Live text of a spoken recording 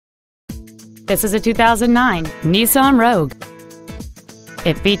This is a 2009 Nissan Rogue.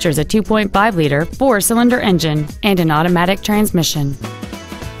 It features a 2.5-liter four-cylinder engine and an automatic transmission.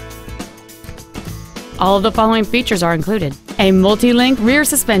 All of the following features are included: a multi-link rear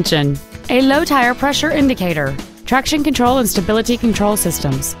suspension, a low tire pressure indicator, traction control and stability control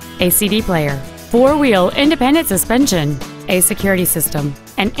systems, a CD player, four-wheel independent suspension, a security system,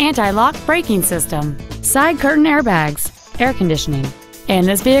 an anti-lock braking system, side curtain airbags, air conditioning, and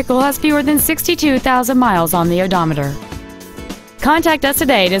this vehicle has fewer than 62,000 miles on the odometer. Contact us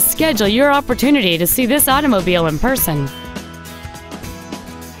today to schedule your opportunity to see this automobile in person.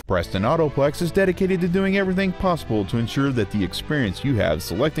 Preston Autoplex is dedicated to doing everything possible to ensure that the experience you have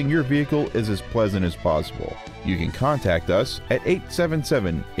selecting your vehicle is as pleasant as possible. You can contact us at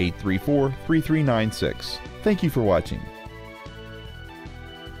 877-834-3396. Thank you for watching.